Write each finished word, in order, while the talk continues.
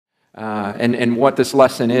And what this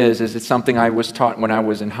lesson is it's something I was taught when I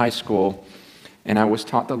was in high school, and I was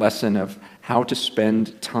taught the lesson of how to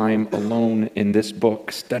spend time alone in this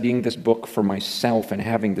book, studying this book for myself and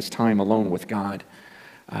having this time alone with God.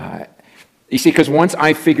 You see, because once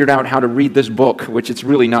I figured out how to read this book, which it's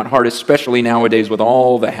really not hard, especially nowadays with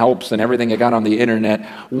all the helps and everything I got on the internet,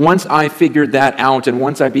 once I figured that out and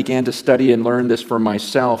once I began to study and learn this for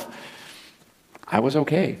myself, I was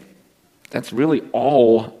okay. That's really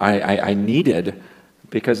all I needed,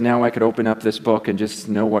 because now I could open up this book and just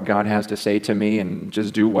know what God has to say to me and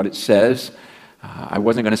just do what it says. I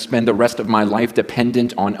wasn't going to spend the rest of my life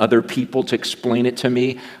dependent on other people to explain it to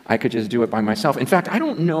me. I could just do it by myself. In fact, I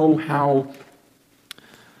don't know how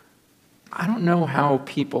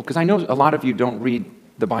people, because I know a lot of you don't read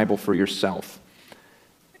the Bible for yourself.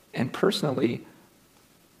 And personally,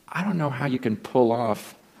 I don't know how you can pull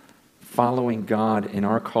off following God in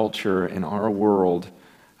our culture, in our world,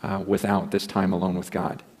 without this time alone with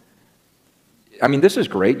God. I mean, this is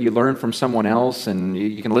great. You learn from someone else and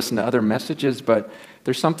you can listen to other messages, but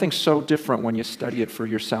there's something so different when you study it for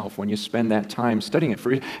yourself, when you spend that time studying it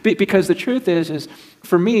for you. Because the truth is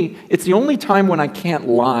for me, it's the only time when I can't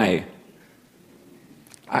lie.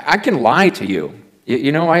 I can lie to you.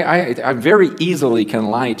 You know, I very easily can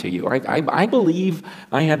lie to you. I believe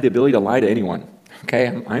I have the ability to lie to anyone. Okay,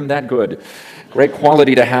 I'm that good. Great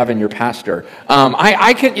quality to have in your pastor.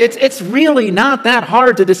 It's really not that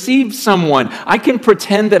hard to deceive someone. I can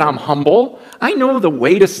pretend that I'm humble. I know the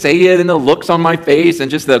way to say it and the looks on my face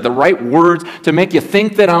and just the right words to make you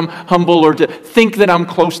think that I'm humble or to think that I'm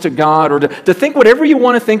close to God or to think whatever you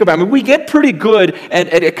want to think about. I mean, we get pretty good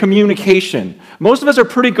at communication. Most of us are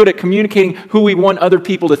pretty good at communicating who we want other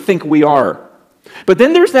people to think we are. But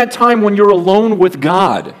then there's that time when you're alone with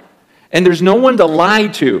God and there's no one to lie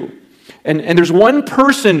to. And there's one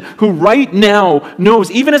person who right now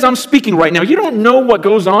knows, even as I'm speaking right now, you don't know what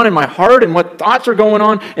goes on in my heart and what thoughts are going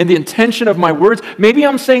on and the intention of my words. Maybe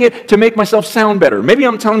I'm saying it to make myself sound better. Maybe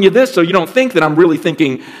I'm telling you this so you don't think that I'm really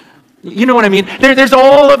thinking, you know what I mean? There's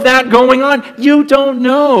all of that going on. You don't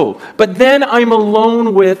know. But then I'm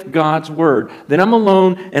alone with God's Word. Then I'm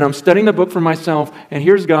alone and I'm studying the book for myself. And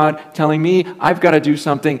here's God telling me I've got to do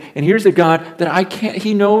something. And here's a God that I can't.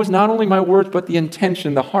 He knows not only my words, but the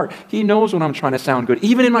intention, the heart. He knows when I'm trying to sound good,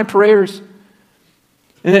 even in my prayers.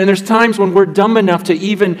 And there's times when we're dumb enough to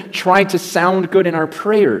even try to sound good in our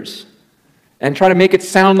prayers and try to make it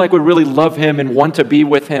sound like we really love Him and want to be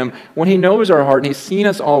with Him, when He knows our heart and He's seen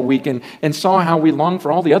us all week and saw how we long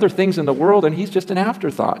for all the other things in the world, and He's just an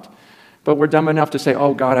afterthought. But we're dumb enough to say,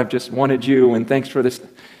 oh, God, I've just wanted you, and thanks for this.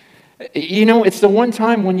 You know, it's the one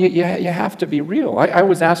time when you have to be real. I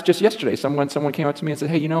was asked just yesterday, someone came up to me and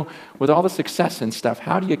said, hey, you know, with all the success and stuff,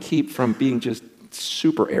 how do you keep from being just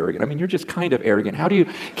super arrogant? I mean, you're just kind of arrogant. How do you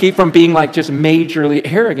keep from being like just majorly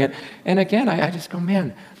arrogant? And again, I just go,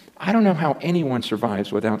 man, I don't know how anyone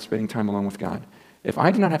survives without spending time alone with God. If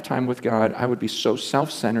I did not have time with God, I would be so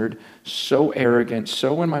self-centered, so arrogant,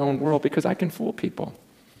 so in my own world, because I can fool people.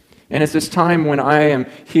 And it's this time when I am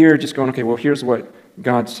here just going, okay, well, here's what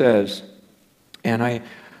God says. And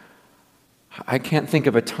I can't think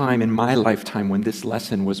of a time in my lifetime when this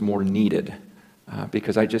lesson was more needed,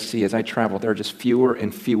 because I just see as I travel, there are just fewer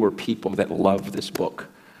and fewer people that love this book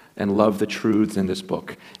and love the truths in this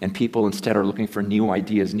book. And people instead are looking for new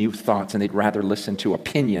ideas, new thoughts, and they'd rather listen to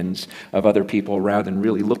opinions of other people rather than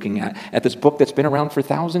really looking at this book that's been around for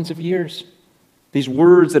thousands of years. These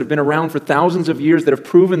words that have been around for thousands of years that have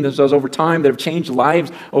proven themselves over time, that have changed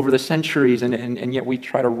lives over the centuries, and yet we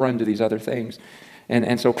try to run to these other things.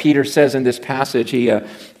 And so Peter says in this passage,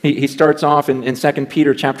 he starts off in 2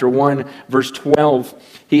 Peter chapter 1, verse 12.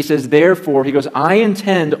 He says, therefore, he goes, I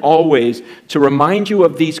intend always to remind you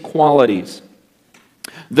of these qualities.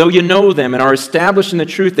 Though you know them and are established in the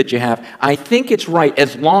truth that you have, I think it's right,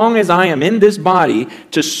 as long as I am in this body,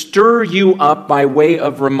 to stir you up by way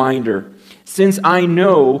of reminder, since I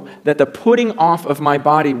know that the putting off of my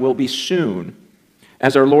body will be soon,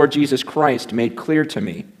 as our Lord Jesus Christ made clear to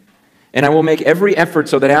me. And I will make every effort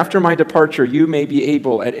so that after my departure, you may be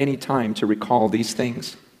able at any time to recall these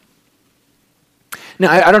things. Now,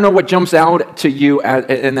 I don't know what jumps out to you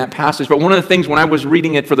in that passage, but one of the things when I was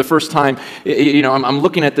reading it for the first time, you know, I'm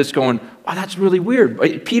looking at this going, wow, that's really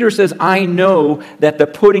weird. Peter says, I know that the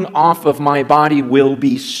putting off of my body will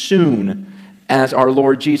be soon, as our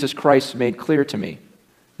Lord Jesus Christ made clear to me.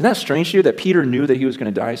 Isn't that strange to you that Peter knew that he was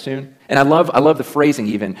going to die soon? And I love the phrasing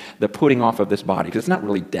even, the putting off of this body, because it's not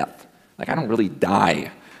really death. Like, I don't really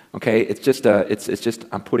die, okay? It's just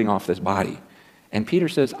I'm putting off this body. And Peter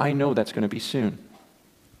says, I know that's going to be soon.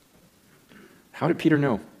 How did Peter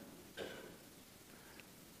know?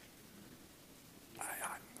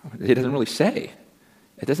 It doesn't really say.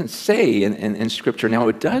 It doesn't say in Scripture. Now,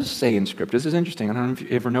 it does say in Scripture. This is interesting. I don't know if you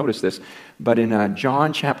ever noticed this. But in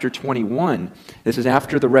John chapter 21, this is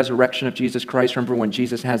after the resurrection of Jesus Christ. Remember when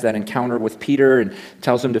Jesus has that encounter with Peter and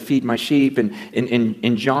tells him to feed my sheep? And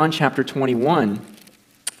in John chapter 21,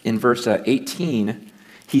 in verse 18,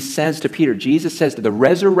 he says to Peter, Jesus says to the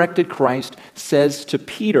resurrected Christ, says to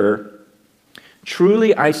Peter,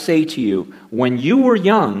 "Truly I say to you, when you were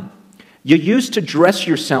young, you used to dress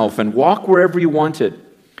yourself and walk wherever you wanted.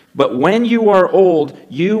 But when you are old,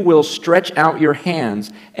 you will stretch out your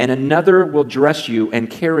hands, and another will dress you and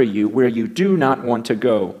carry you where you do not want to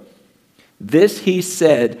go." This he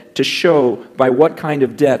said to show by what kind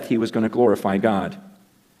of death he was going to glorify God.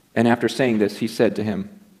 And after saying this, he said to him,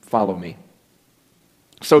 "Follow me."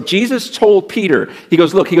 So Jesus told Peter, he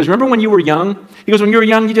goes, remember when you were young? He goes, when you were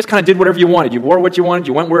young, you just kind of did whatever you wanted. You wore what you wanted.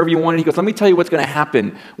 You went wherever you wanted. He goes, let me tell you what's going to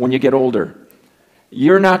happen when you get older.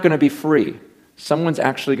 You're not going to be free. Someone's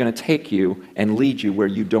actually going to take you and lead you where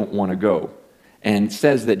you don't want to go. And it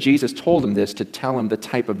says that Jesus told him this to tell him the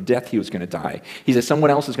type of death he was going to die. He said,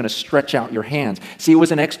 someone else is going to stretch out your hands. See, it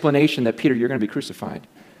was an explanation that, Peter, you're going to be crucified.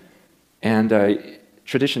 And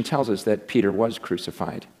tradition tells us that Peter was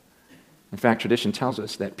crucified. In fact, tradition tells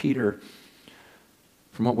us that Peter,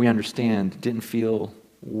 from what we understand, didn't feel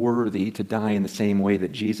worthy to die in the same way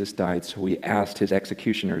that Jesus died, so he asked his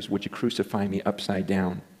executioners, "Would you crucify me upside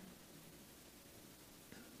down?"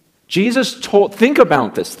 Jesus told, think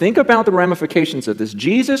about this, think about the ramifications of this.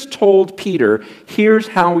 Jesus told Peter, here's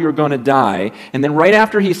how you're going to die. And then right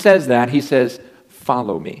after he says that, he says,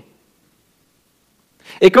 "Follow me."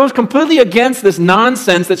 It goes completely against this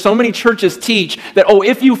nonsense that so many churches teach that, oh,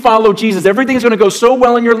 if you follow Jesus, everything's going to go so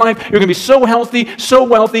well in your life, you're going to be so healthy, so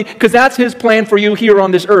wealthy, because that's his plan for you here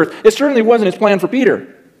on this earth. It certainly wasn't his plan for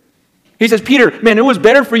Peter. He says, Peter, man, it was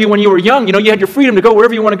better for you when you were young. You know, you had your freedom to go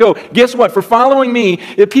wherever you want to go. Guess what? For following me,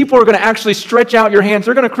 if people are going to actually stretch out your hands,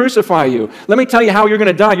 they're going to crucify you. Let me tell you how you're going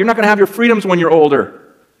to die. You're not going to have your freedoms when you're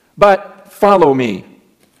older. But follow me.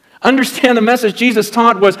 Understand the message Jesus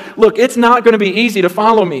taught was, look, it's not going to be easy to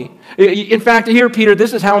follow me. In fact, here, Peter,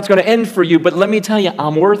 this is how it's going to end for you. But let me tell you,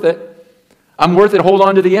 I'm worth it. I'm worth it. Hold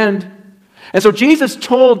on to the end. And so Jesus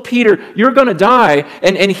told Peter, you're going to die.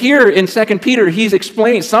 And here in 2 Peter, he's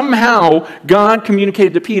explaining, somehow God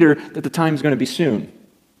communicated to Peter that the time's going to be soon.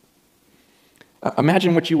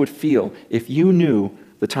 Imagine what you would feel if you knew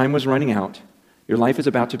the time was running out, your life is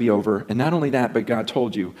about to be over, and not only that, but God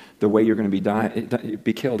told you the way you're going to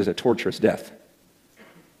be killed is a torturous death.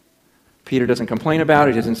 Peter doesn't complain about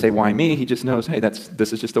it. He doesn't say, why me? He just knows, hey,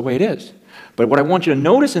 this is just the way it is. But what I want you to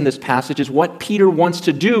notice in this passage is what Peter wants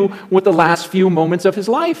to do with the last few moments of his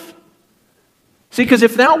life. See, because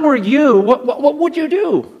if that were you, what would you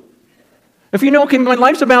do? If you know, okay, my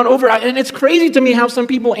life's about over, and it's crazy to me how some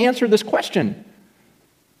people answer this question.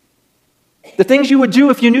 The things you would do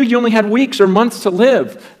if you knew you only had weeks or months to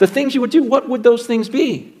live, the things you would do, what would those things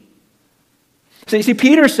be? See,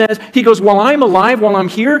 Peter says, he goes, while I'm alive, while I'm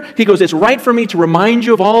here, he goes, it's right for me to remind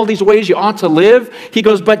you of all these ways you ought to live. He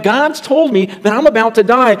goes, but God's told me that I'm about to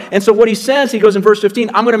die. And so what he says, he goes in verse 15,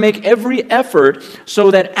 I'm going to make every effort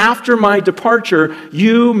so that after my departure,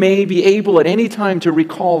 you may be able at any time to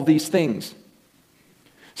recall these things.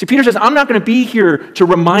 See, Peter says, I'm not going to be here to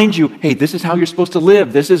remind you, hey, this is how you're supposed to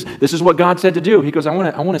live. This is what God said to do. He goes, I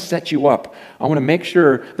want to set you up. I want to make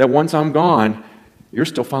sure that once I'm gone, you're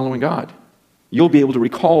still following God. You'll be able to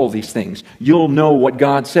recall these things. You'll know what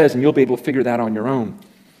God says, and you'll be able to figure that on your own.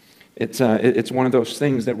 It's one of those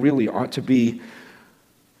things that really ought to be,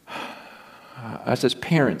 us as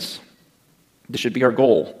parents, this should be our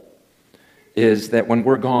goal, is that when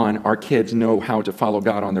we're gone, our kids know how to follow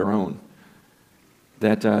God on their own.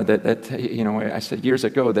 I said years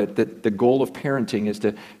ago that the goal of parenting is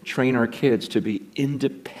to train our kids to be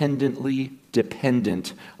independently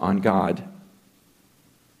dependent on God.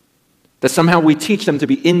 That somehow we teach them to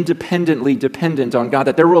be independently dependent on God,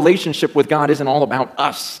 that their relationship with God isn't all about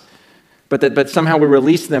us, but somehow we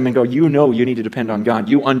release them and go, you know you need to depend on God.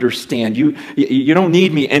 You understand. You don't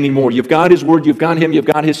need me anymore. You've got His Word, you've got Him, you've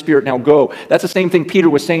got His Spirit, now go. That's the same thing Peter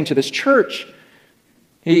was saying to this church.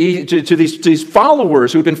 To these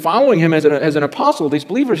followers who've been following him as an apostle, these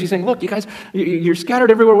believers, he's saying, look, you guys, you're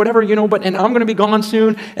scattered everywhere, whatever, and I'm going to be gone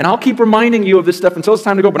soon, and I'll keep reminding you of this stuff until it's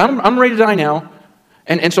time to go, but I'm ready to die now,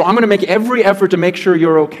 and so I'm going to make every effort to make sure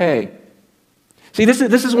you're okay. See, this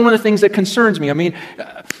is one of the things that concerns me. I mean,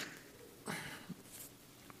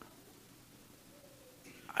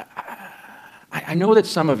 I know that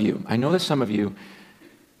some of you,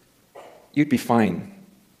 you'd be fine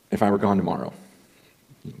if I were gone tomorrow.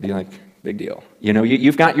 You'd be like, big deal.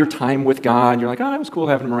 You've got your time with God. You're like, oh, it was cool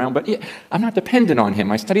having him around, but yeah, I'm not dependent on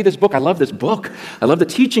him. I study this book. I love this book. I love the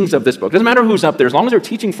teachings of this book. Doesn't matter who's up there. As long as they're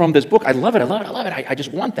teaching from this book, I love it. I love it. I love it. I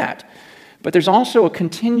just want that. But there's also a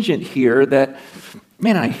contingent here that,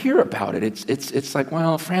 man, I hear about it. It's like,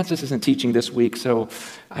 well, Francis isn't teaching this week, so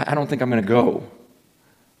I don't think I'm going to go.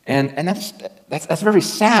 And that's very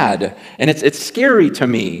sad, and it's scary to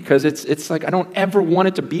me because it's like I don't ever want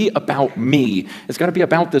it to be about me. It's got to be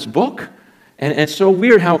about this book, and it's so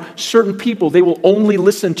weird how certain people, they will only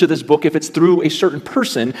listen to this book if it's through a certain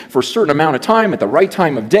person for a certain amount of time at the right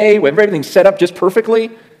time of day, when everything's set up just perfectly,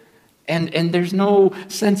 and there's no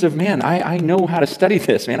sense of, man, I know how to study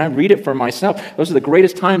this, man. I read it for myself. Those are the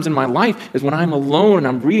greatest times in my life is when I'm alone and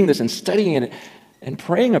I'm reading this and studying it and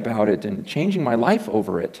praying about it and changing my life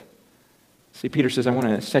over it. See, Peter says, I want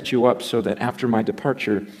to set you up so that after my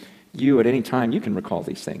departure, you at any time, you can recall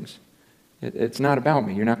these things. It's not about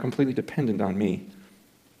me. You're not completely dependent on me.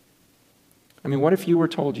 I mean, what if you were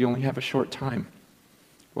told you only have a short time?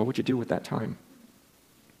 What would you do with that time?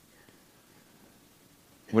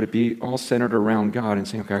 Would it be all centered around God and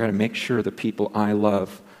saying, okay, I got to make sure the people I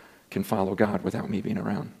love can follow God without me being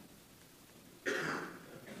around?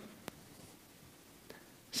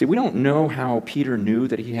 See, we don't know how Peter knew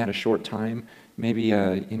that he had a short time. Maybe,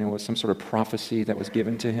 was some sort of prophecy that was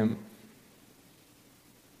given to him.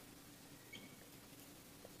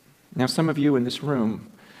 Now, some of you in this room,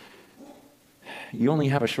 you only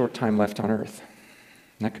have a short time left on earth.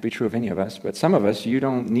 And that could be true of any of us, but some of us, you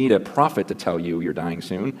don't need a prophet to tell you you're dying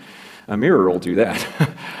soon. A mirror will do that.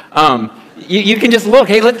 You can just look.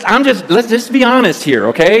 Hey, let's just be honest here,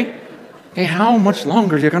 okay? Okay, how much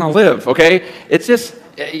longer are you going to live? Okay, it's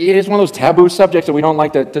one of those taboo subjects that we don't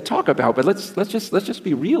like to talk about. But let's just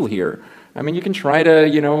be real here. I mean, you can try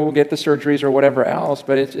to get the surgeries or whatever else,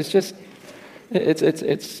 but it's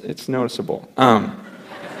noticeable.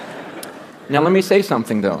 Now, let me say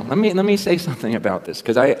something, though. Let me say something about this,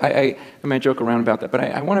 because I might joke around about that, but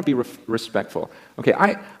I want to be respectful. Okay,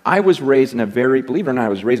 I was raised in believe it or not, I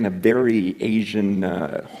was raised in a very Asian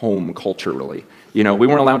home culturally. We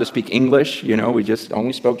weren't allowed to speak English. We just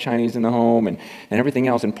only spoke Chinese in the home and everything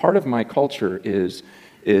else. And part of my culture is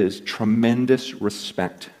tremendous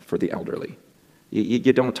respect for the elderly.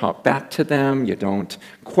 You don't talk back to them. You don't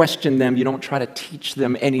question them. You don't try to teach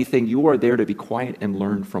them anything. You are there to be quiet and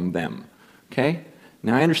learn from them. Okay?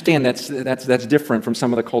 Now, I understand that's different from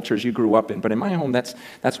some of the cultures you grew up in, but in my home, that's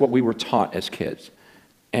what we were taught as kids.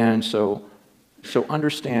 And so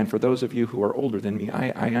understand, for those of you who are older than me,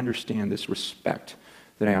 I understand this respect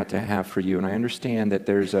that I ought to have for you, and I understand that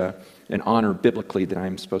there's an honor biblically that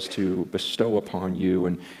I'm supposed to bestow upon you,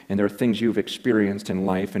 and there are things you've experienced in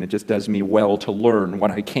life, and it just does me well to learn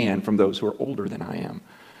what I can from those who are older than I am.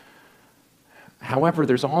 However,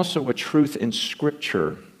 there's also a truth in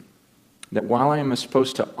Scripture that while I am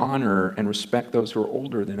supposed to honor and respect those who are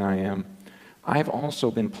older than I am, I've also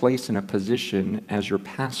been placed in a position as your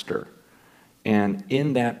pastor. And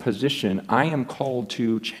in that position, I am called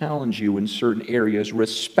to challenge you in certain areas,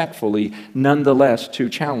 respectfully, nonetheless, to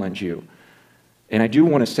challenge you. And I do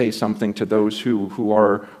want to say something to those who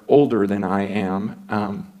are older than I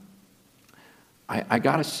am. I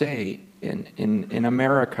got to say, in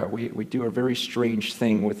America, we do a very strange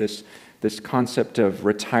thing with this concept of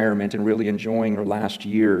retirement and really enjoying our last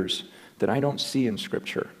years that I don't see in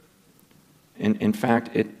Scripture. In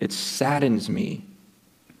fact, it saddens me.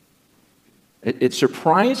 It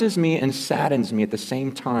surprises me and saddens me at the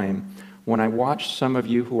same time when I watch some of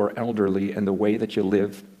you who are elderly and the way that you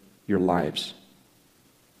live your lives.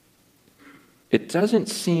 It doesn't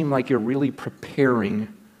seem like you're really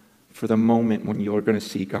preparing for the moment when you're going to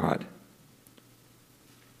see God.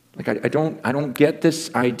 Like I don't get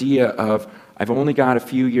this idea of I've only got a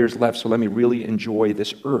few years left, so let me really enjoy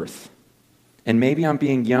this earth. And maybe I'm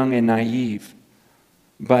being young and naive,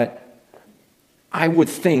 but I would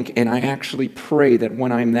think, and I actually pray that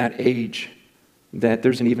when I'm that age, that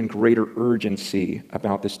there's an even greater urgency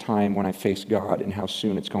about this time when I face God and how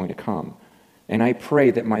soon it's going to come. And I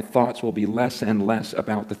pray that my thoughts will be less and less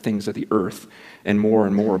about the things of the earth and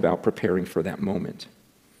more about preparing for that moment.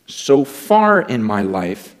 So far in my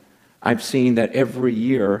life, I've seen that every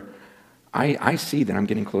year, I see that I'm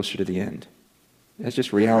getting closer to the end. That's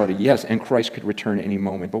just reality. Yes, and Christ could return at any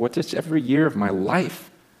moment. But what's this every year of my life?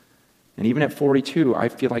 And even at 42, I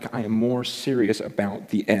feel like I am more serious about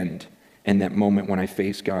the end and that moment when I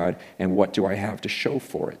face God and what do I have to show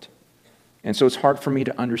for it. And so it's hard for me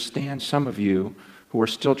to understand some of you who are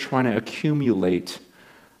still trying to accumulate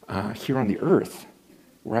here on the earth,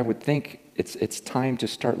 where I would think it's time to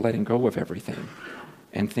start letting go of everything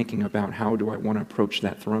and thinking about how do I want to approach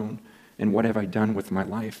that throne and what have I done with my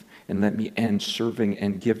life? And let me end serving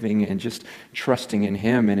and giving and just trusting in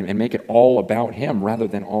him and make it all about him rather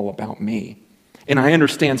than all about me. And I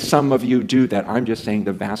understand some of you do that. I'm just saying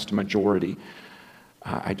the vast majority.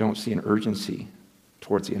 I don't see an urgency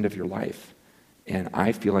towards the end of your life. And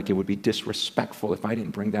I feel like it would be disrespectful if I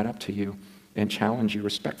didn't bring that up to you and challenge you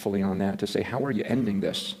respectfully on that to say, how are you ending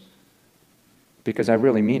this? Because I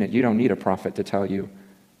really mean it. You don't need a prophet to tell you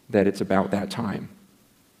that it's about that time.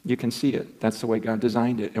 You can see it. That's the way God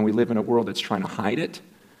designed it. And we live in a world that's trying to hide it.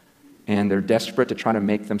 And they're desperate to try to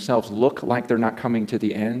make themselves look like they're not coming to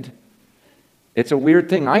the end. It's a weird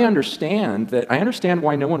thing. I understand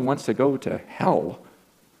why no one wants to go to hell.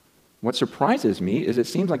 What surprises me is it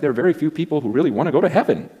seems like there are very few people who really want to go to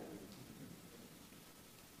heaven.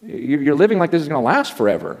 You're living like this is going to last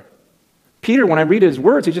forever. Peter, when I read his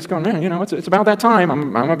words, he's just going, man, it's about that time.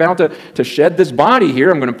 I'm about to shed this body here.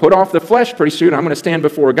 I'm going to put off the flesh pretty soon. I'm going to stand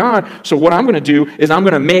before God. So what I'm going to do is I'm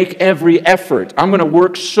going to make every effort. I'm going to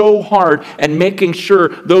work so hard and making sure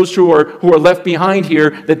those who are left behind here,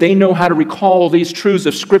 that they know how to recall these truths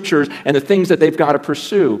of Scriptures and the things that they've got to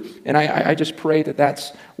pursue. And I just pray that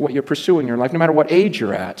that's what you're pursuing in your life, no matter what age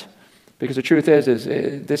you're at. Because the truth is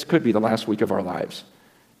this could be the last week of our lives.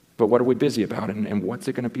 But what are we busy about, and what's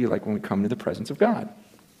it going to be like when we come to the presence of God?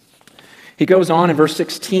 He goes on in verse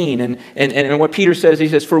 16, and what Peter says, he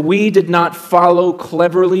says, "For we did not follow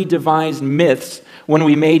cleverly devised myths when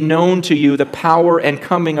we made known to you the power and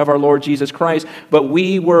coming of our Lord Jesus Christ, but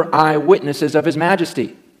we were eyewitnesses of his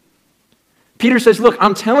majesty." Peter says, look,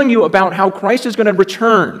 I'm telling you about how Christ is going to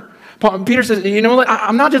return. Peter says, you know what,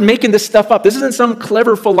 I'm not just making this stuff up. This isn't some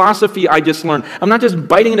clever philosophy I just learned. I'm not just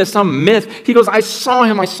biting into some myth. He goes, I saw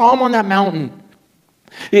him on that mountain.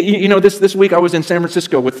 This week I was in San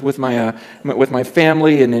Francisco with my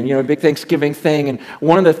family, and a big Thanksgiving thing. And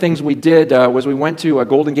one of the things we did was we went to a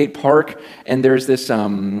Golden Gate Park, and there's this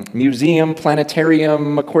museum,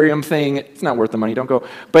 planetarium, aquarium thing. It's not worth the money. Don't go.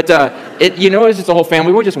 But it's just a whole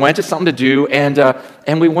family. We just went. It's something to do,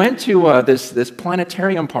 and we went to this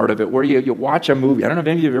planetarium part of it where you watch a movie. I don't know if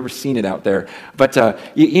any of you have ever seen it out there, but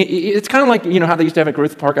it's kind of like how they used to have at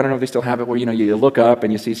Griffith Park. I don't know if they still have it, where you look up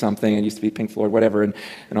and you see something. It used to be Pink Floyd, whatever, and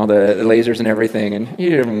all the lasers and everything, and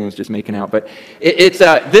everyone was just making out. But in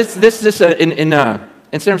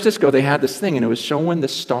San Francisco, they had this thing, and it was showing the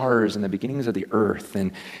stars and the beginnings of the earth,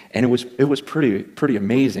 and it was pretty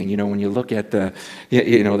amazing. When you look at the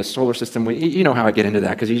solar system, you know how I get into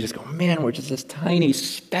that, because you just go, man, we're just this tiny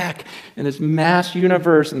speck in this mass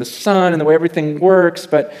universe, and the sun, and the way everything works.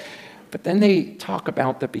 But then they talk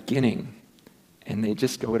about the beginning, and they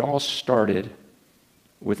just go, it all started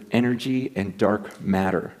with energy and dark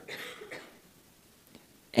matter.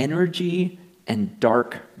 Energy and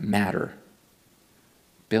dark matter.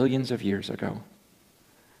 Billions of years ago.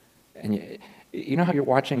 And you know how you're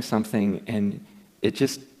watching something and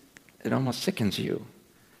it almost sickens you,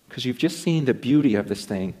 because you've just seen the beauty of this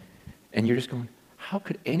thing, and you're just going, how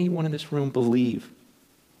could anyone in this room believe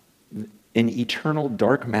in eternal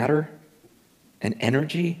dark matter and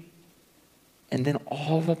energy, and then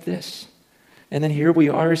all of this? And then here we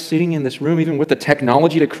are sitting in this room, even with the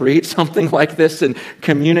technology to create something like this and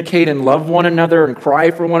communicate and love one another and cry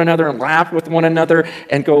for one another and laugh with one another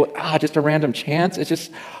and go, just a random chance.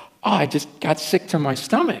 I just got sick to my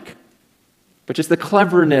stomach. But just the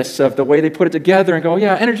cleverness of the way they put it together and go,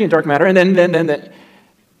 yeah, energy and dark matter. And then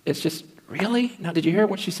it's just, really? Now, did you hear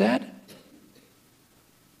what she said?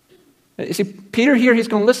 You see, Peter here, he's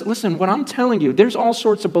going, listen, what I'm telling you, there's all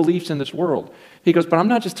sorts of beliefs in this world. He goes, but I'm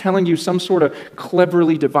not just telling you some sort of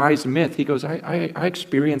cleverly devised myth. He goes, I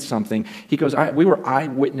experienced something. He goes, we were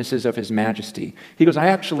eyewitnesses of his majesty. He goes, I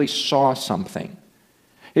actually saw something.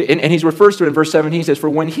 And he refers to it in verse 7. He says, for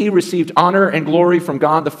when he received honor and glory from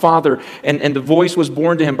God the Father, and the voice was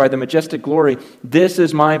borne to him by the majestic glory, this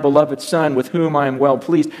is my beloved Son, with whom I am well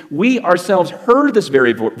pleased. We ourselves heard this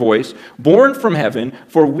very voice, born from heaven,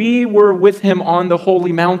 for we were with him on the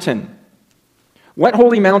holy mountain. What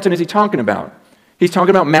holy mountain is he talking about? He's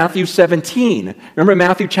talking about Matthew 17. Remember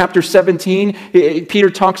Matthew chapter 17?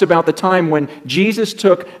 Peter talks about the time when Jesus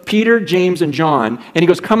took Peter, James, and John, and he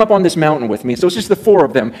goes, come up on this mountain with me. So it's just the four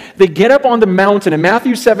of them. They get up on the mountain, and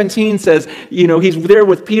Matthew 17 says, he's there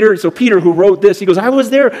with Peter. So Peter, who wrote this, he goes, I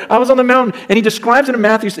was there. I was on the mountain. And he describes it in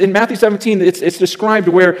Matthew 17. It's described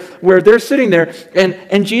where they're sitting there,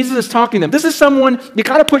 and Jesus is talking to them. This is someone, you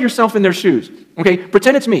got to put yourself in their shoes. Okay,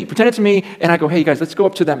 pretend it's me, and I go, hey guys, let's go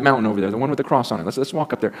up to that mountain over there, the one with the cross on it. Let's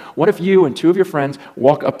walk up there. What if you and two of your friends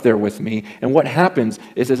walk up there with me? And what happens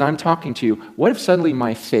is, as I'm talking to you, what if suddenly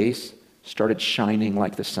my face started shining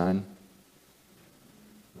like the sun?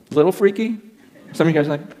 A little freaky? Some of you guys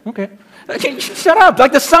are like, okay. Shut up,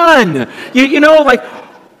 like the Son. You know, like,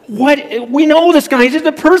 what? We know this guy. He's just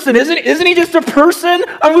a person, isn't he just a person?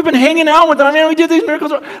 I mean, we've been hanging out with him. I mean, we did these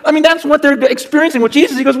miracles. I mean, that's what they're experiencing with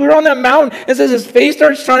Jesus. He goes, we were on that mountain. It says his face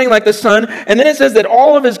starts shining like the sun. And then it says that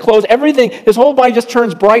all of his clothes, everything, his whole body just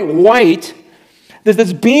turns bright white. There's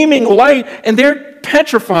this beaming light, and they're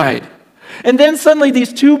petrified. And then suddenly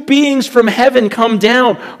these two beings from heaven come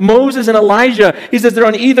down, Moses and Elijah. He says they're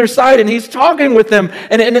on either side, and he's talking with them.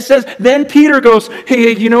 And it says, then Peter goes,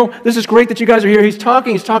 hey, you know, this is great that you guys are here. He's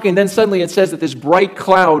talking. And then suddenly it says that this bright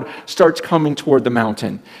cloud starts coming toward the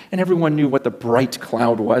mountain. And everyone knew what the bright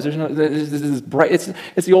cloud was. This bright,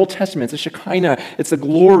 it's the Old Testament. It's the Shekinah. It's the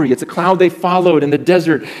glory. It's a cloud they followed in the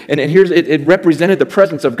desert. And here's it represented the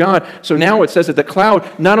presence of God. So now it says that the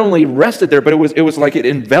cloud not only rested there, but it was like it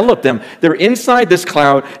enveloped them. They're inside this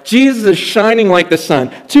cloud. Jesus is shining like the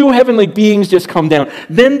sun. Two heavenly beings just come down.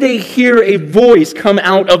 Then they hear a voice come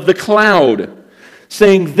out of the cloud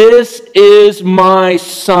saying, "This is my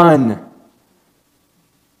Son,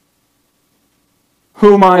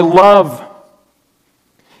 whom I love."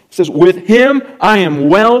 It says, "With him I am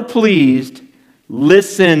well pleased.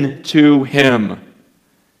 Listen to him."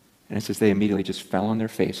 And it says they immediately just fell on their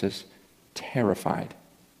faces, terrified,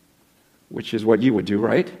 which is what you would do,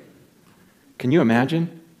 right? Can you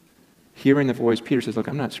imagine hearing the voice? Peter says, look,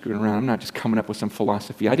 I'm not screwing around. I'm not just coming up with some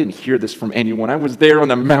philosophy. I didn't hear this from anyone. I was there on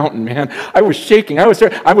the mountain, man. I was shaking. I was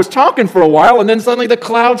there. I was talking for a while, and then suddenly the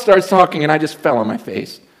cloud starts talking, and I just fell on my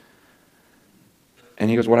face.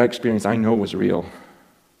 And he goes, what I experienced, I know was real.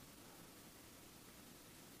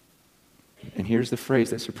 And here's the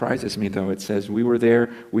phrase that surprises me, though. It says, we were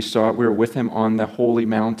there, we saw it, we were with him on the holy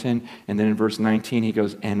mountain. And then in verse 19, he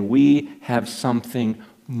goes, and we have something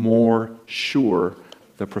more sure,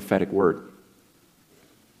 the prophetic word.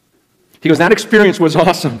 He goes, that experience was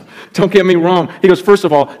awesome. Don't get me wrong. He goes, first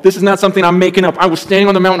of all, this is not something I'm making up. I was standing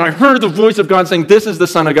on the mountain. I heard the voice of God saying, this is the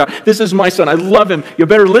Son of God. This is my Son. I love him. You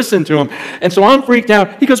better listen to him. And so I'm freaked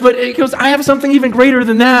out. He goes, I have something even greater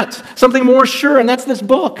than that, something more sure, and that's this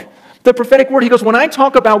book. The prophetic word. He goes, when I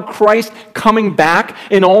talk about Christ coming back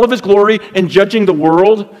in all of his glory and judging the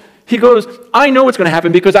world, he goes, I know it's going to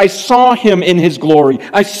happen because I saw him in his glory.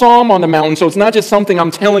 I saw him on the mountain, so it's not just something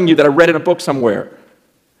I'm telling you that I read in a book somewhere,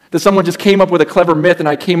 that someone just came up with a clever myth and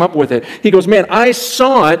I came up with it. He goes, man, I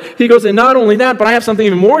saw it. He goes, and not only that, but I have something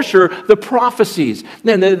even more sure, the prophecies,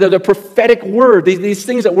 the prophetic word, these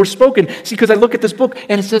things that were spoken. See, because I look at this book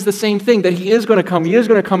and it says the same thing, that he is going to come. He is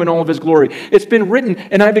going to come in all of his glory. It's been written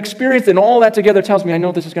and I've experienced it, and all that together tells me I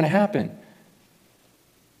know this is going to happen.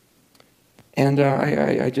 And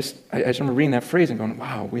I just remember reading that phrase and going,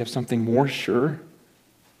 wow, we have something more sure.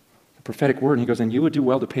 The prophetic word. And he goes, and you would do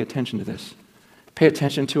well to pay attention to this. Pay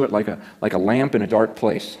attention to it like a lamp in a dark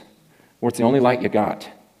place, where it's the only light you got.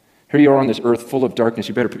 Here you are on this earth full of darkness.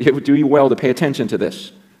 It would do you well to pay attention to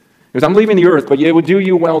this. Because I'm leaving the earth, but it would do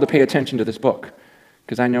you well to pay attention to this book.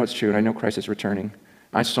 Because I know it's true, and I know Christ is returning.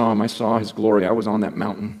 I saw him. I saw his glory. I was on that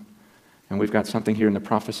mountain. And we've got something here in the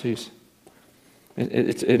prophecies.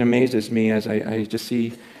 It amazes me as I just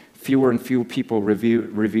see fewer and fewer people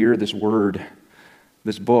revere this word,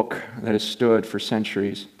 this book that has stood for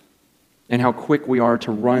centuries, and how quick we are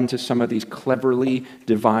to run to some of these cleverly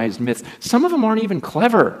devised myths. Some of them aren't even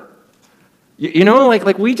clever. You know,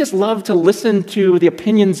 like we just love to listen to the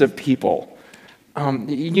opinions of people.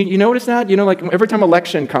 You notice that? You know, like every time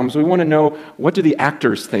election comes, we want to know, what do the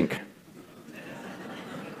actors think?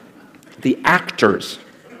 The actors.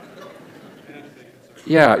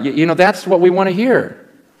 Yeah, you know, that's what we want to hear.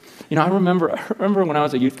 You know, I remember when I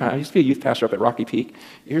was a youth pastor. I used to be a youth pastor up at Rocky Peak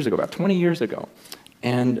years ago, about 20 years ago.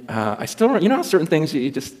 And I still remember, you know, certain things you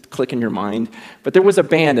just click in your mind. But there was a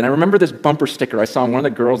band, and I remember this bumper sticker I saw on one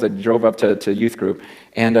of the girls that drove up to youth group.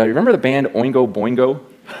 And you remember the band Oingo Boingo?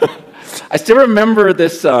 I still remember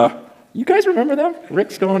this. You guys remember them?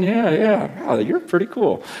 Rick's going, yeah. Wow, you're pretty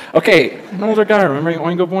cool. Okay, an older guy remembering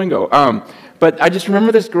Oingo Boingo. But I just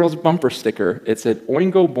remember this girl's bumper sticker. It said,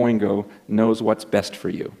 Oingo Boingo knows what's best for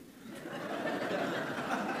you.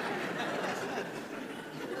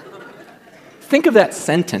 Think of that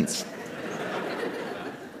sentence.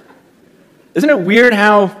 Isn't it weird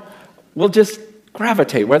how we'll just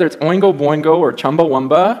gravitate, whether it's Oingo Boingo or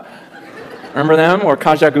Chumbawamba? Remember them? Or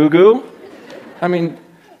Kajagoogoo? I mean,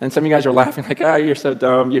 and some of you guys are laughing like, you're so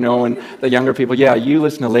dumb, you know, and the younger people, yeah, you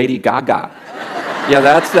listen to Lady Gaga. Yeah,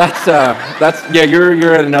 that's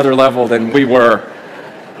you're at another level than we were.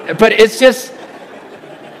 But it's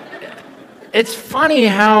funny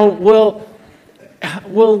how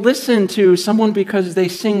will listen to someone because they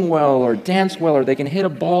sing well or dance well or they can hit a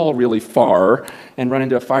ball really far and run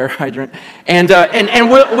into a fire hydrant.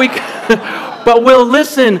 But we'll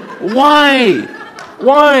listen. Why?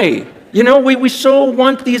 Why? You know, we so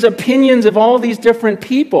want these opinions of all these different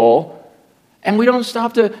people, and we don't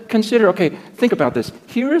stop to consider, okay, think about this.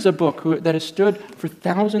 Here is a book that has stood for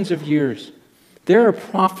thousands of years. There are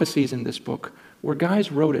prophecies in this book where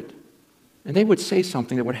guys wrote it, and they would say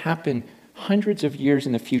something that would happen hundreds of years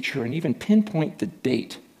in the future and even pinpoint the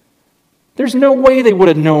date. There's no way they would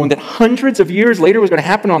have known that hundreds of years later was going to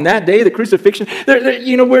happen on that day, the crucifixion.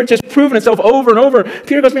 Where it's just proven itself over and over.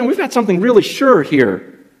 Peter goes, man, we've got something really sure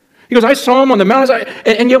here. He goes, I saw him on the mountains,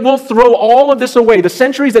 and yet we'll throw all of this away. The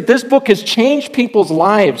centuries that this book has changed people's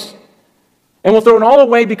lives. And we'll throw it all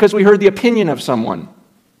away because we heard the opinion of someone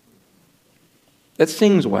that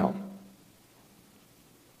sings well.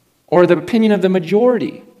 Or the opinion of the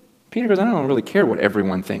majority. Peter goes, I don't really care what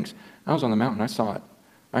everyone thinks. I was on the mountain, I saw it.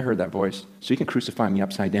 I heard that voice. So you can crucify me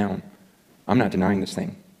upside down. I'm not denying this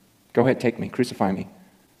thing. Go ahead, take me, crucify me.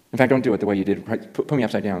 In fact, don't do it the way you did. Put me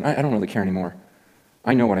upside down. I don't really care anymore.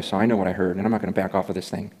 I know what I saw, I know what I heard, and I'm not going to back off of this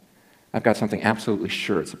thing. I've got something absolutely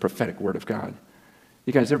sure. It's the prophetic word of God.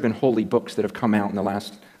 You guys, there have been holy books that have come out in the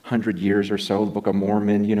last 100 years or so. The Book of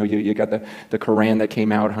Mormon, you got the Quran that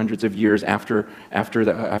came out hundreds of years after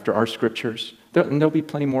our scriptures. There'll be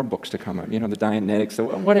plenty more books to come up. The Dianetics,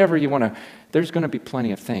 whatever you want to. There's going to be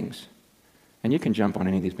plenty of things. And you can jump on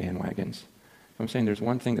any of these bandwagons. I'm saying there's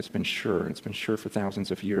one thing that's been sure, and it's been sure for thousands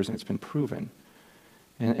of years, and it's been proven.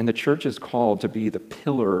 And the church is called to be the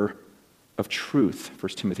pillar of truth, 1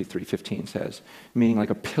 Timothy 3:15 says, meaning like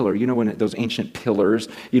a pillar. When those ancient pillars,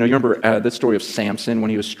 you remember the story of Samson when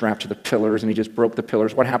he was strapped to the pillars and he just broke the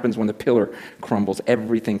pillars. What happens when the pillar crumbles?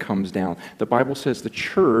 Everything comes down. The Bible says the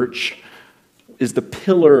church is the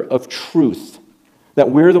pillar of truth, that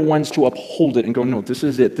we're the ones to uphold it and go, no, this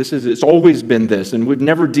is it. It's always been this, and we've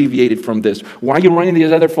never deviated from this. Why are you running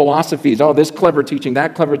these other philosophies? Oh, this clever teaching,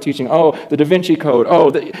 that clever teaching. Oh, the Da Vinci Code.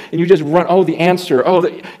 And you just run, the answer.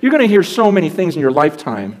 You're going to hear so many things in your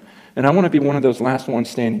lifetime. And I want to be one of those last ones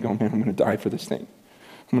standing going, man, I'm going to die for this thing.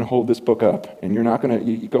 I'm going to hold this book up, and you're not going to,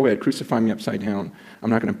 you go ahead, crucify me upside down. I'm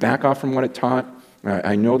not going to back off from what it taught.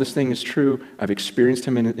 I know this thing is true. I've experienced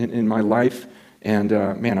him in my life, and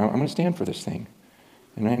man, I'm going to stand for this thing.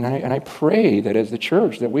 And I pray that as the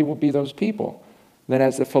church, that we will be those people, that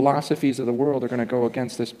as the philosophies of the world are going to go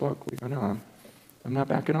against this book, we go, no, I'm not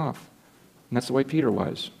backing off. And that's the way Peter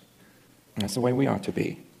was. And that's the way we ought to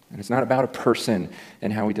be. And it's not about a person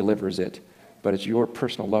and how he delivers it, but it's your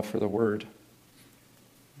personal love for the word.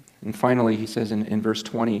 And finally, he says in verse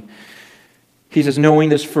 20, he says, knowing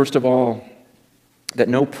this first of all, that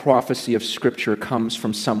no prophecy of Scripture comes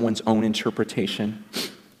from someone's own interpretation.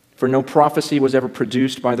 For no prophecy was ever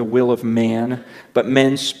produced by the will of man, but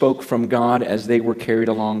men spoke from God as they were carried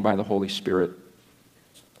along by the Holy Spirit.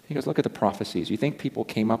 He goes, look at the prophecies. You think people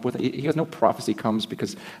came up with it? He goes, no prophecy comes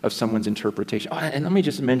because of someone's interpretation. And let me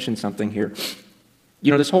just mention something here.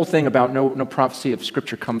 This whole thing about no prophecy of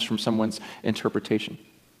Scripture comes from someone's interpretation.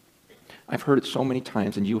 I've heard it so many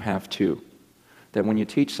times, and you have too, that when you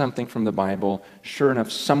teach something from the Bible, sure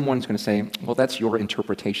enough, someone's going to say, well, that's your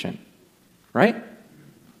interpretation, right?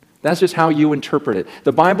 That's just how you interpret it.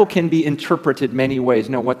 The Bible can be interpreted many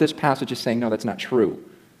ways. No, what this passage is saying, no, that's not true.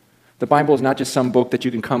 The Bible is not just some book that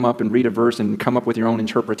you can come up and read a verse and come up with your own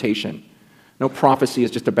interpretation. No prophecy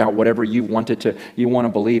is just about whatever you want to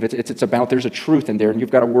believe. It's about there's a truth in there, and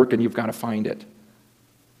you've got to work and you've got to find it.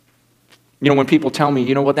 When people tell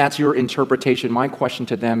me, that's your interpretation, my question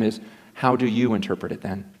to them is, how do you interpret it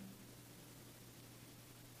then?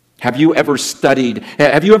 Have you ever studied?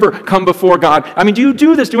 Have you ever come before God? I mean, do you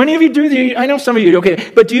do this? Do any of you do this? I know some of you do,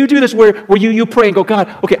 okay. But do you do this where you pray and go, God,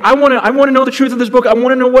 okay, I want to know the truth of this book. I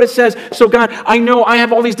want to know what it says. So God, I know I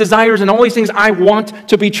have all these desires and all these things I want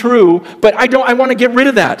to be true, but I want to get rid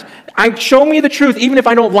of that. Show me the truth, even if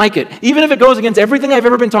I don't like it. Even if it goes against everything I've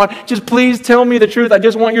ever been taught, just please tell me the truth. I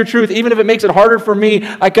just want your truth. Even if it makes it harder for me,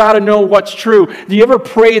 I got to know what's true. Do you ever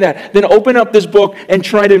pray that? Then open up this book and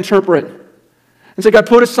try to interpret. And say, God,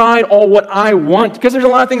 put aside all what I want, because there's a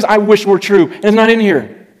lot of things I wish were true, and it's not in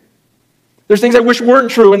here. There's things I wish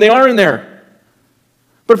weren't true, and they are in there.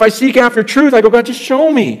 But if I seek after truth, I go, God, just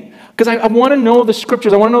show me. Because I want to know the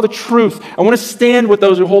Scriptures. I want to know the truth. I want to stand with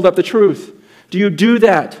those who hold up the truth. Do you do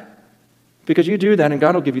that? Because you do that, and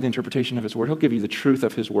God will give you the interpretation of His Word. He'll give you the truth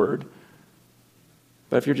of His Word.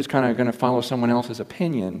 But if you're just kind of going to follow someone else's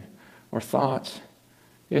opinion or thoughts,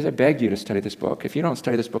 I beg you to study this book. If you don't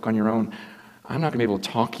study this book on your own, I'm not going to be able to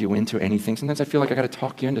talk you into anything. Sometimes I feel like I got to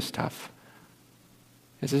talk you into stuff.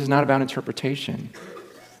 This is not about interpretation.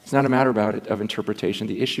 It's not a matter of interpretation.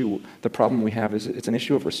 The problem we have is it's an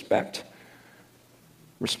issue of respect.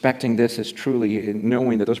 Respecting this is truly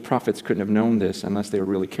knowing that those prophets couldn't have known this unless they were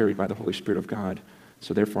really carried by the Holy Spirit of God.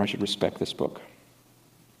 So therefore, I should respect this book.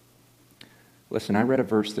 Listen, I read a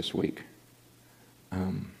verse this week. I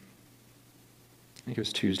think it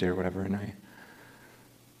was Tuesday or whatever, and I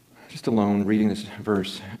just alone reading this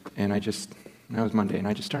verse, and that was Monday, and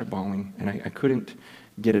I just started bawling, and I couldn't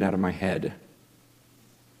get it out of my head.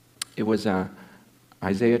 It was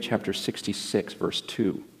Isaiah chapter 66, verse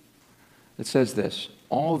 2. It says this,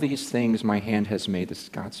 all these things my hand has made, this is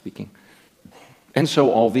God speaking, and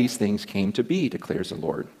so all these things came to be, declares the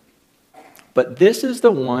Lord. But this is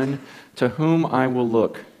the one to whom I will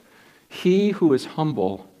look, he who is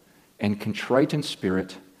humble and contrite in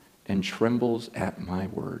spirit and trembles at my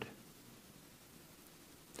word.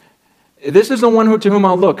 This is the one to whom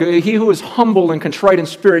I'll look, he who is humble and contrite in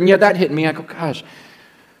spirit. And yet that hit me. I go, gosh,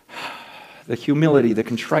 the humility, the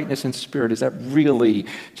contriteness in spirit, is that really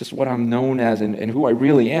just what I'm known as and who I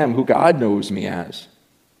really am, who God knows me as?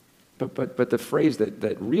 But the phrase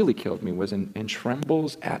that really killed me was, and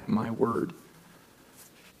trembles at my word.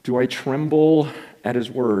 Do I tremble at his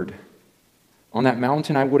word? On that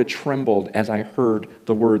mountain, I would have trembled as I heard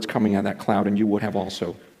the words coming out of that cloud, and you would have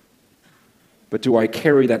also. But do I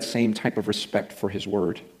carry that same type of respect for his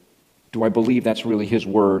word? Do I believe that's really his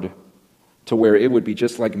word, to where it would be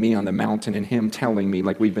just like me on the mountain and him telling me,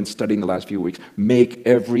 like we've been studying the last few weeks, make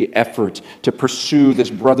every effort to pursue this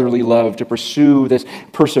brotherly love, to pursue this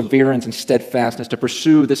perseverance and steadfastness, to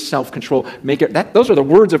pursue this self-control. Those are the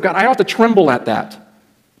words of God. I ought to tremble at that.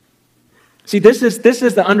 See, this is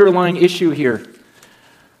the underlying issue here.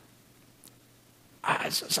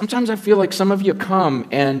 Sometimes I feel like some of you come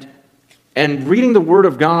and reading the Word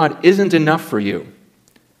of God isn't enough for you.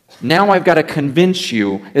 Now I've got to convince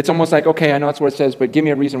you. It's almost like, okay, I know that's what it says, but give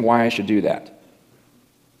me a reason why I should do that.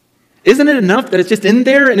 Isn't it enough that it's just in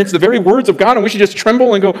there and it's the very words of God and we should just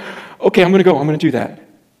tremble and go, okay, I'm going to do that?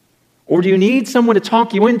 Or do you need someone to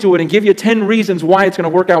talk you into it and give you 10 reasons why it's going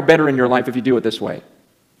to work out better in your life if you do it this way?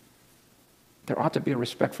 There ought to be a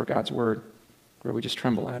respect for God's word where we just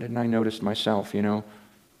tremble at it. And I noticed myself, I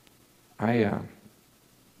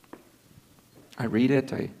read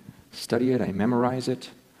it, I study it, I memorize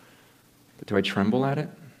it. But do I tremble at it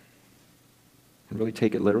and really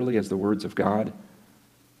take it literally as the words of God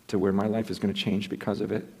to where my life is going to change because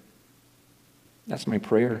of it? That's my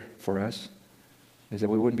prayer for us, is that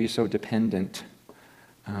we wouldn't be so dependent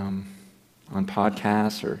on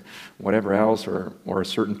podcasts or whatever else or a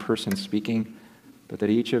certain person speaking, but that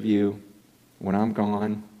each of you, when I'm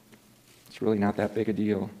gone, it's really not that big a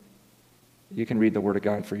deal. You can read the Word of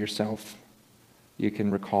God for yourself. You can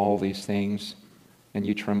recall these things, and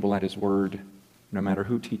you tremble at his word, no matter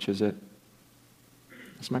who teaches it.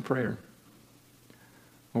 That's my prayer.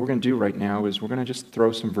 What we're going to do right now is we're going to just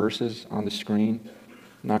throw some verses on the screen.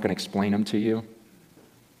 I'm not going to explain them to you.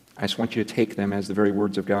 I just want you to take them as the very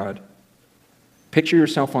words of God. Picture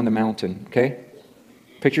yourself on the mountain, okay?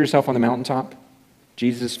 Picture yourself on the mountaintop.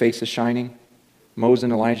 Jesus' face is shining. Moses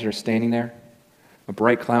and Elijah are standing there. A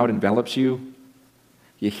bright cloud envelops you.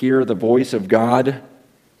 You hear the voice of God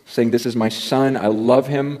saying, this is my son, I love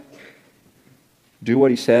him. Do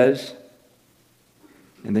what he says.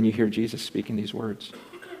 And then you hear Jesus speaking these words.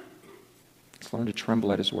 Let's learn to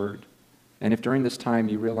tremble at his word. And if during this time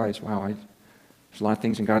you realize, wow, there's a lot of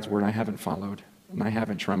things in God's word I haven't followed, and I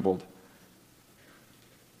haven't trembled,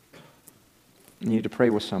 you need to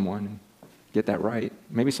pray with someone and get that right.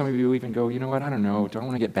 Maybe some of you even go, you know what, I don't know, don't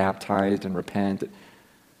want to get baptized and repent.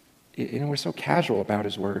 We're so casual about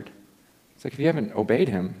his word. It's like if you haven't obeyed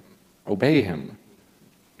him, obey him.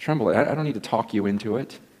 Tremble. I don't need to talk you into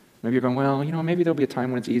it. Maybe you're going, well, maybe there'll be a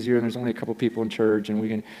time when it's easier and there's only a couple people in church and we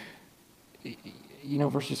can,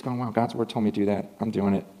 versus just going, wow, God's word told me to do that. I'm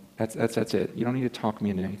doing it. That's it. You don't need to talk me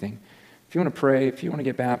into anything. If you want to pray, if you want to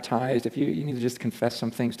get baptized, if you need to just confess some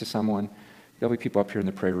things to someone, there'll be people up here in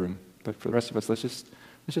the prayer room. But for the rest of us, let's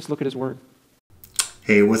just look at his word.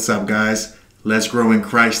 Hey, what's up, guys? Let's grow in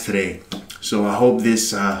Christ today. So I hope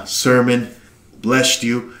this sermon blessed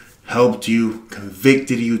you, helped you,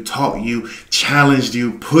 convicted you, taught you, challenged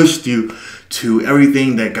you, pushed you to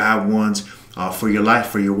everything that God wants for your life,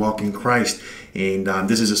 for your walk in Christ. And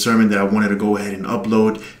this is a sermon that I wanted to go ahead and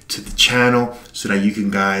upload to the channel so that you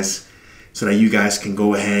guys can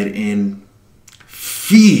go ahead and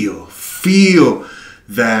feel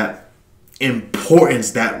that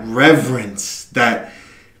importance, that reverence, that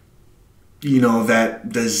that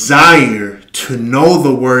desire to know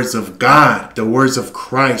the words of God, the words of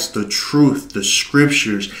Christ, the truth, the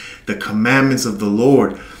scriptures, the commandments of the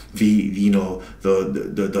Lord, the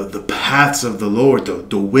paths of the Lord,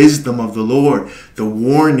 the wisdom of the Lord, the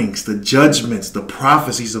warnings, the judgments, the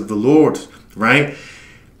prophecies of the Lord, right?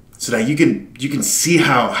 So that you can see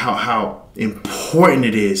how important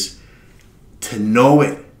it is to know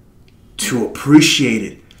it, to appreciate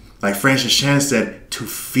it. Like Francis Chan said, to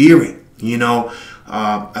fear it.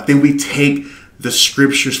 I think we take the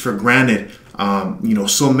scriptures for granted.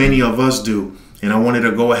 So many of us do. And I wanted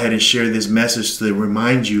to go ahead and share this message to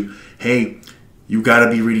remind you, hey, you got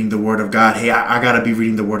to be reading the Word of God. Hey, I got to be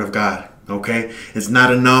reading the Word of God. Okay? It's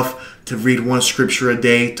not enough to read one scripture a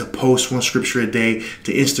day, to post one scripture a day,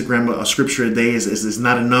 to Instagram a scripture a day. It's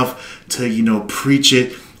not enough to, preach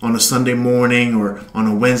it on a Sunday morning or on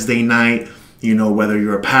a Wednesday night, whether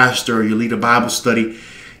you're a pastor or you lead a Bible study.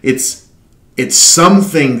 It's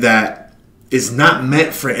something that is not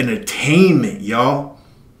meant for entertainment, y'all.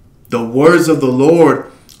 The words of the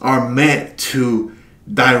Lord are meant to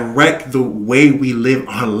direct the way we live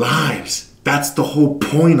our lives. That's the whole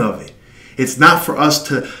point of it. It's not for us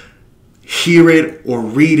to hear it or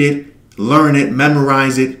read it, learn it,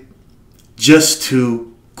 memorize it, just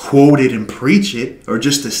to quote it and preach it, or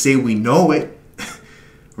just to say we know it,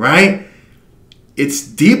 right? It's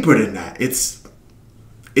deeper than that. It's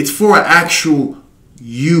for actual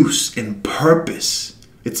use and purpose.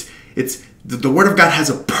 The Word of God has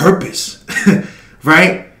a purpose,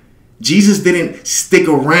 right? Jesus didn't stick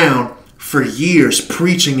around for years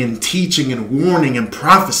preaching and teaching and warning and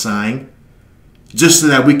prophesying just so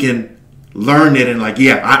that we can learn it and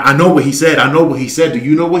I know what he said. I know what he said. Do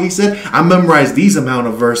you know what he said? I memorized these amount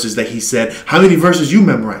of verses that he said. How many verses you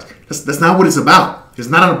memorized? That's not what it's about. It's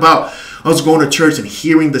not about us going to church and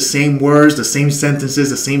hearing the same words, the same sentences,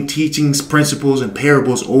 the same teachings, principles, and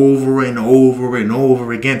parables over and over and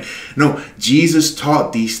over again. No, Jesus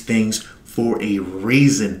taught these things for a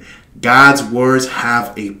reason. God's words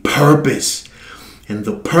have a purpose. And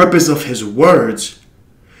the purpose of his words,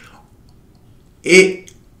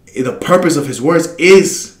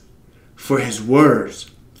 is for his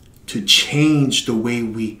words to change the way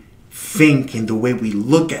we think and the way we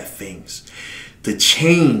look at things, to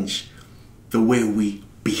change the way we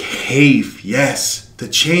behave, yes, to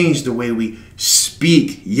change the way we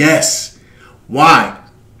speak, yes. Why?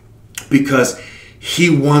 Because he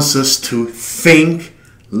wants us to think,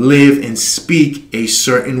 live, and speak a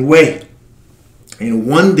certain way. And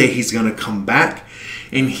one day he's going to come back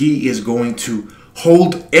and he is going to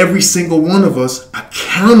hold every single one of us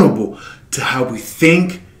accountable to how we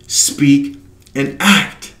think, speak, and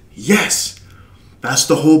act. Yes. That's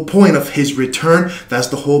the whole point of his return. That's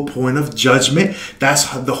the whole point of judgment. That's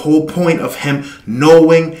the whole point of him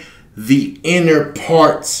knowing the inner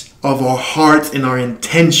parts of our hearts and our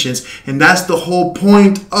intentions. And that's the whole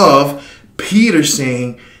point of Peter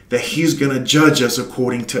saying that he's going to judge us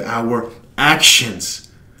according to our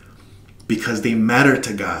actions, because they matter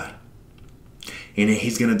to God. And then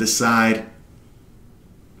he's going to decide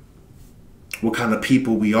what kind of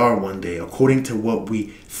people we are one day, according to what we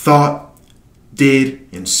thought, did,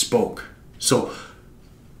 and spoke. So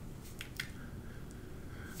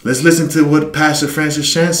let's listen to what Pastor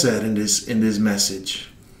Francis Chan said in this message.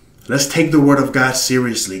 Let's take the Word of God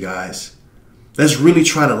seriously, guys. Let's really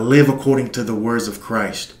try to live according to the words of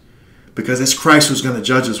Christ, because it's Christ who's going to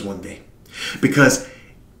judge us one day. Because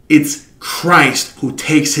it's Christ who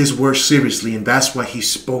takes his word seriously, and that's why he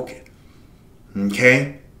spoke it.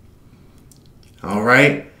 Okay? All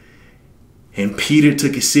right? And Peter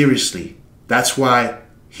took it seriously. That's why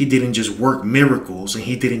he didn't just work miracles and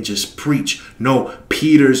he didn't just preach. No,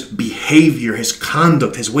 Peter's behavior, his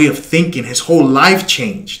conduct, his way of thinking, his whole life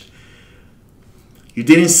changed. You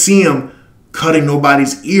didn't see him cutting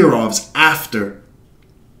nobody's ear offs after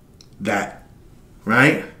that,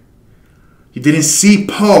 right? You didn't see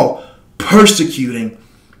Paul persecuting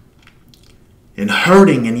and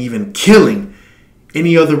hurting and even killing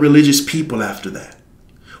any other religious people after that.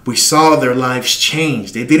 We saw their lives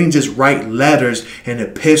change. They didn't just write letters and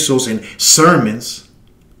epistles and sermons.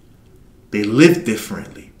 They lived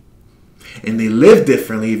differently. And they lived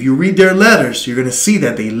differently. If you read their letters, you're going to see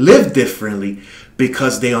that they lived differently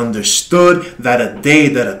because they understood that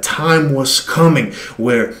a time was coming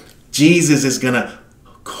where Jesus is going to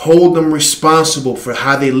hold them responsible for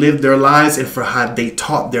how they lived their lives and for how they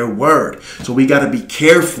taught their word. So we got to be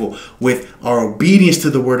careful with our obedience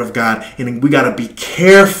to the word of God, and we got to be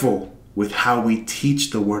careful with how we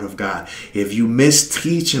teach the word of God. If you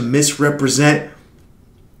misteach and misrepresent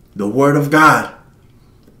the word of God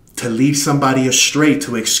to lead somebody astray,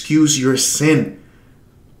 to excuse your sin,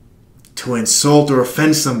 to insult or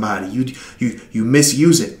offend somebody. You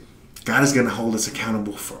misuse it. God is going to hold us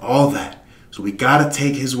accountable for all that. So we got to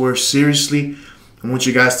take his word seriously. I want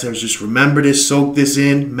you guys to just remember this, soak this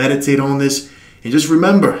in, meditate on this, and just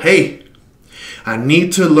remember, hey, I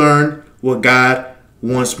need to learn what God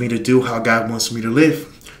wants me to do, how God wants me to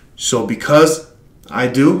live. So because I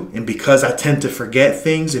do, and because I tend to forget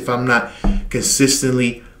things if I'm not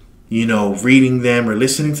consistently, reading them or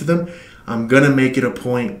listening to them, I'm going to make it a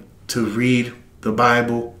point to read the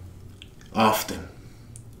Bible often.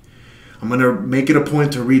 I'm going to make it a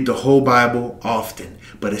point to read the whole Bible often,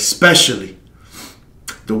 but especially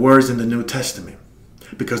the words in the New Testament,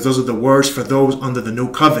 because those are the words for those under the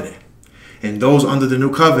new covenant. And those under the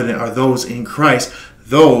new covenant are those in Christ,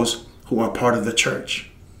 those who are part of the church.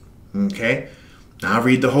 Okay? Now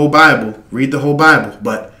read the whole Bible,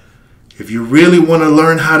 but if you really want to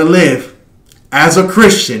learn how to live as a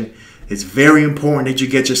Christian, it's very important that you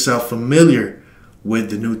get yourself familiar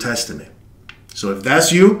with the New Testament. So if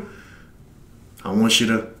that's you, I want you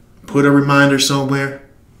to put a reminder somewhere.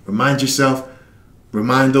 Remind yourself.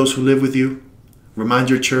 Remind those who live with you. Remind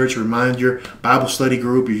your church. Remind your Bible study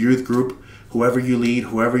group, your youth group, whoever you lead,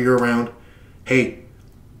 whoever you're around. Hey,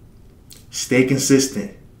 stay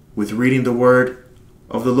consistent with reading the word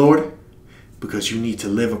of the Lord, because you need to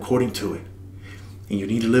live according to it. And you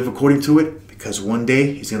need to live according to it because one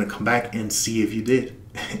day he's going to come back and see if you did.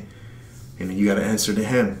 And then you got to answer to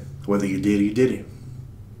him whether you did or you didn't.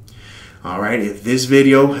 All right, if this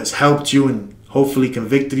video has helped you and hopefully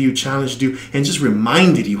convicted you, challenged you, and just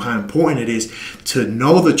reminded you how important it is to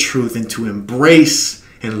know the truth and to embrace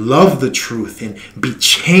and love the truth and be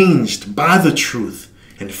changed by the truth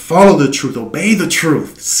and follow the truth, obey the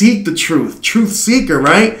truth, seek the truth, truth seeker,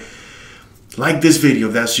 right? Like this video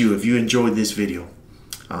if that's you, if you enjoyed this video.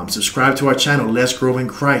 Subscribe to our channel, Let's Grow in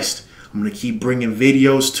Christ. I'm going to keep bringing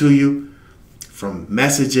videos to you from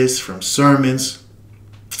messages, from sermons,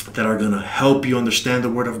 that are going to help you understand the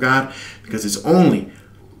Word of God, because it's only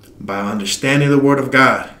by understanding the Word of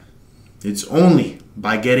God, it's only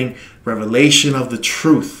by getting revelation of the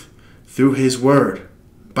truth through His Word,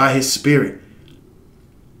 by His Spirit,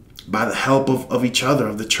 by the help of each other,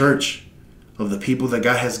 of the church, of the people that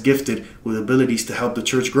God has gifted with abilities to help the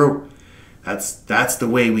church grow. That's the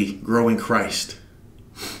way we grow in Christ.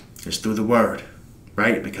 It's through the Word,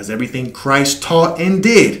 right? Because everything Christ taught and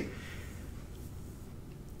did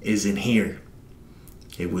is in here.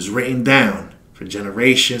 It was written down for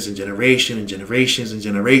generations and generations and generations and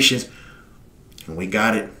generations, and we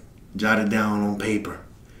got it jotted down on paper.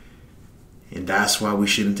 And that's why we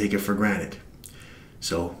shouldn't take it for granted.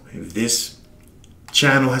 So if this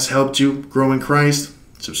channel has helped you grow in Christ,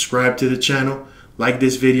 subscribe to the channel, like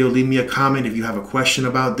this video, leave me a comment if you have a question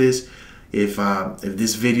about this. If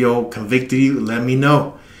this video convicted you, let me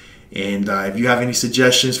know. And if you have any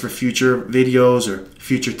suggestions for future videos or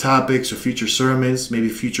future topics or future sermons, maybe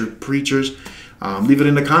future preachers, leave it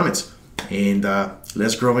in the comments. And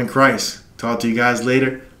let's grow in Christ. Talk to you guys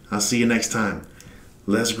later. I'll see you next time.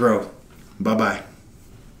 Let's grow. Bye-bye.